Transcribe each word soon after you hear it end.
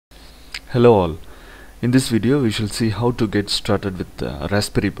Hello all. In this video we shall see how to get started with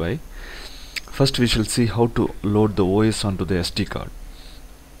Raspberry Pi. First we shall see how to load the OS onto the SD card.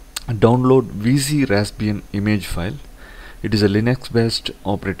 Download wheezy-raspbian image file. It is a Linux based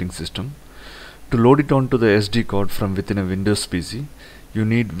operating system. To load it onto the SD card from within a Windows PC, you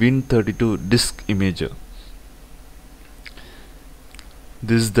need Win32 disk imager.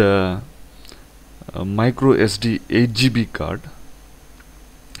 This is the micro SD 8GB card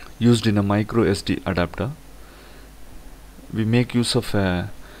used in a micro SD adapter. We make use of a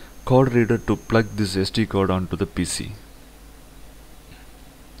card reader to plug this SD card onto the PC.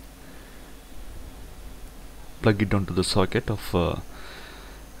 Plug it onto the socket of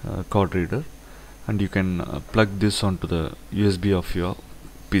card reader, and you can plug this onto the USB of your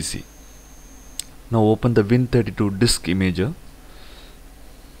PC. Now open the Win32 disk imager.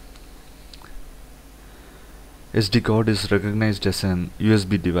 SD card is recognized as an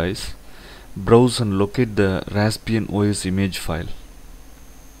USB device. Browse and locate the Raspbian OS image file.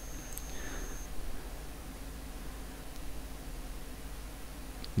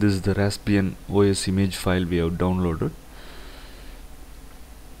 This is the Raspbian OS image file we have downloaded.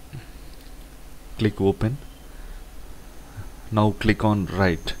 Click open. Now click on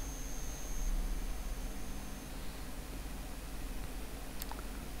write.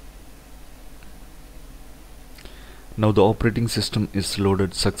 Now the operating system is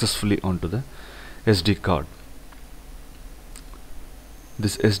loaded successfully onto the SD card.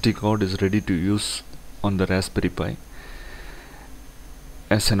 This SD card is ready to use on the Raspberry Pi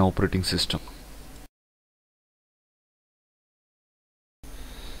as an operating system.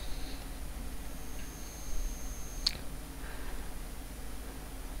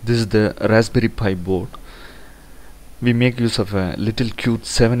 This is the Raspberry Pi board. We make use of a little cute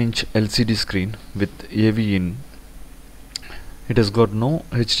 7-inch LCD screen with AV in. It has got no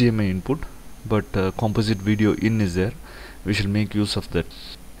HDMI input, but composite video in is there. We shall make use of that.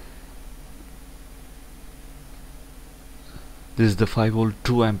 This is the 5V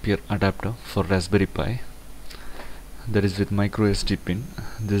 2A adapter for Raspberry Pi. That is with micro SD pin.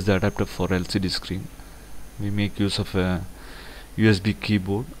 This is the adapter for LCD screen. We make use of a USB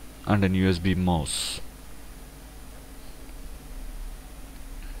keyboard and an USB mouse.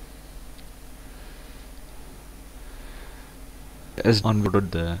 As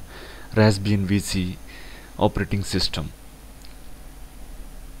downloaded the Raspbian VC operating system.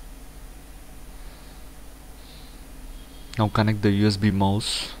 Now connect the USB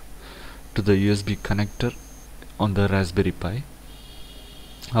mouse to the USB connector on the Raspberry Pi.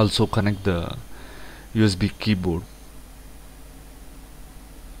 Also connect the USB keyboard.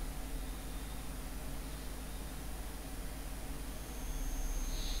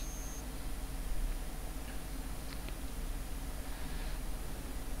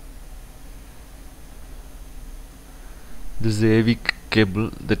 This is the AV cable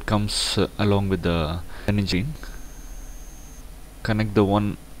that comes along with the engine. Connect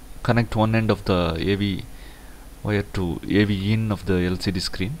one end of the AV wire to AV in of the LCD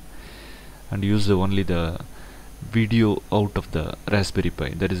screen, and use only the video out of the Raspberry Pi.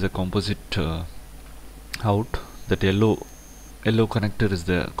 That is a composite out. That yellow connector is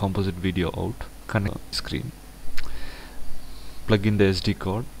the composite video out. Connect the screen. Plug in the SD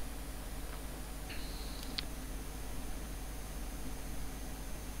card.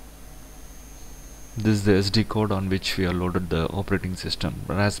 This is the SD card on which we have loaded the operating system,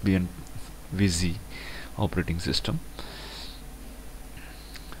 Raspbian VC operating system.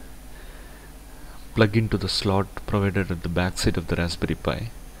 Plug into the slot provided at the back side of the Raspberry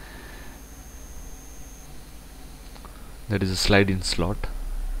Pi. There is a slide-in slot.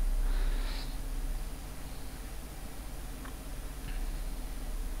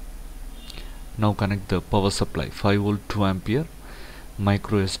 Now connect the power supply, 5V 2A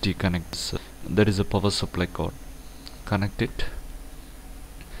micro SD connects. There is a power supply cord. Connect it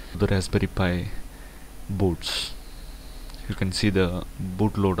to the Raspberry Pi boots. You can see the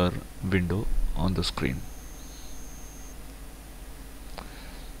bootloader window on the screen.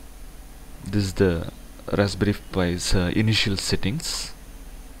 This is the Raspberry Pi's initial settings.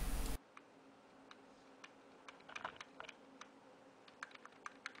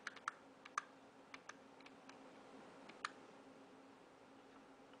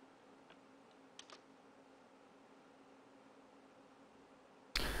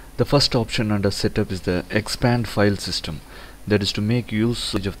 The first option under setup is the expand file system. That is to make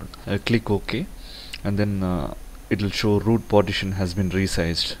use of click OK, and then it will show root partition has been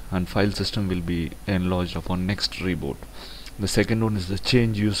resized and file system will be enlarged upon next reboot. The second one is the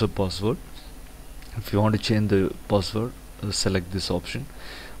change user password. If you want to change the password, select this option.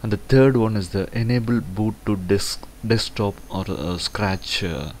 And the third one is the enable boot to desktop or scratch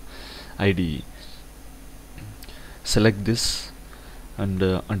IDE. Select this, and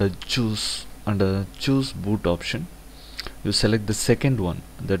under choose boot option, you select the second one,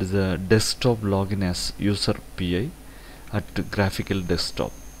 that is a desktop login as user PI at Graphical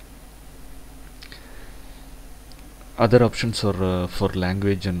Desktop. Other options are for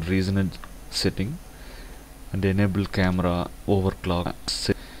language and regional setting, and enable camera overclock.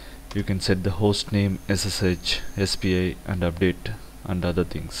 You can set the host name, SSH, SPI, and update and other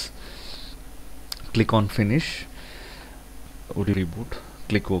things. Click on finish. Would you reboot?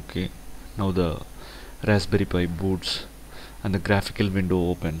 Click OK. Now the Raspberry Pi boots and the graphical window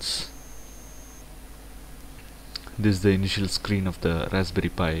opens. This is the initial screen of the Raspberry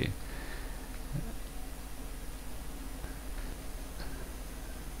Pi.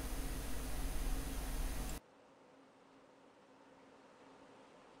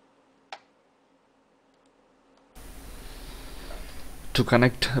 To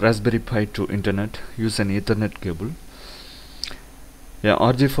connect Raspberry Pi to internet, use an Ethernet cable. Yeah,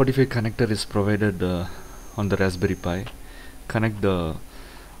 RJ45 connector is provided on the Raspberry Pi. Connect the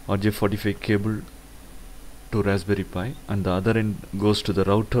RJ45 cable to Raspberry Pi, and the other end goes to the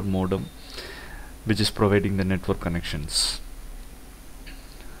router modem, which is providing the network connections.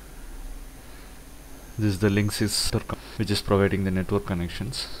 This is the link system which is providing the network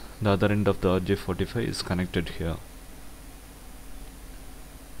connections. The other end of the RJ45 is connected here.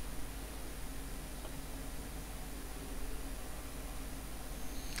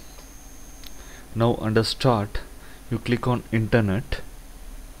 Now under start, you click on internet.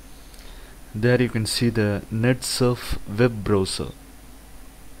 There you can see the NetSurf web browser,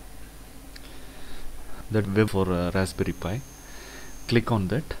 that web for Raspberry Pi. Click on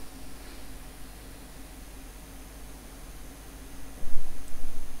that.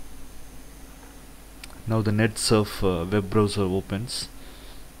 Now the NetSurf web browser opens.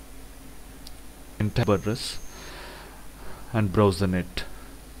 Type address and browse the net.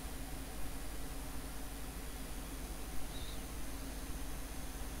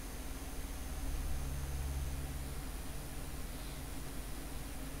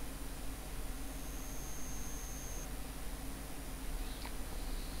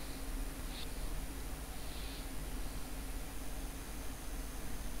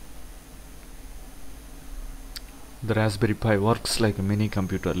 The Raspberry Pi works like a mini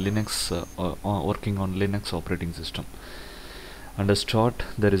computer, working on Linux operating system. Under start,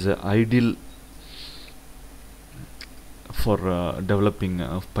 there is a idle for developing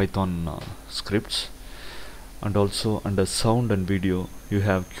Python scripts, and also under sound and video you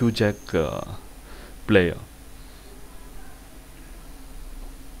have QJack player.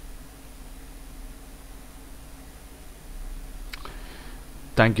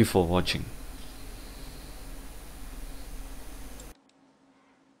 Thank you for watching.